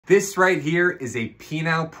This right here is a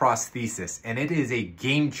penile prosthesis, and it is a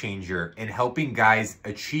game changer in helping guys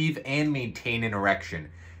achieve and maintain an erection.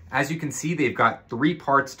 As you can see, they've got 3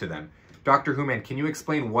 parts to them. Dr. Houman, can you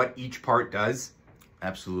explain what each part does?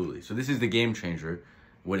 Absolutely. So this is the game changer.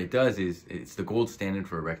 What it does is it's the gold standard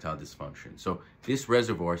for erectile dysfunction. So this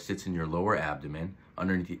reservoir sits in your lower abdomen,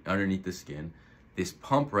 underneath the skin. This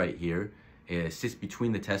pump right here sits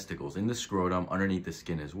between the testicles, in the scrotum, underneath the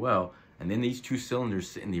skin as well. And then these 2 cylinders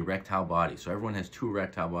sit in the erectile body. So everyone has 2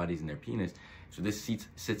 erectile bodies in their penis. So this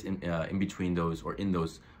sits in between those, or in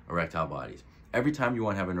those erectile bodies. Every time you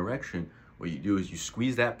want to have an erection, what you do is you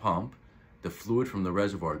squeeze that pump. The fluid from the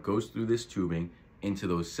reservoir goes through this tubing into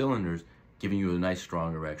those cylinders, giving you a nice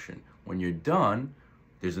strong erection. When you're done,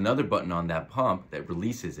 there's another button on that pump that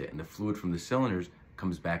releases it, and the fluid from the cylinders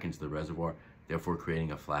comes back into the reservoir, therefore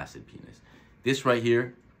creating a flaccid penis. This right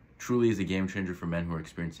here truly is a game changer for men who are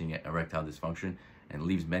experiencing erectile dysfunction, and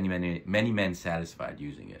leaves many men satisfied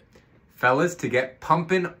using it. Fellas, to get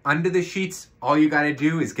pumping under the sheets, all you gotta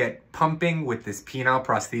do is get pumping with this penile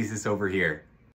prosthesis over here.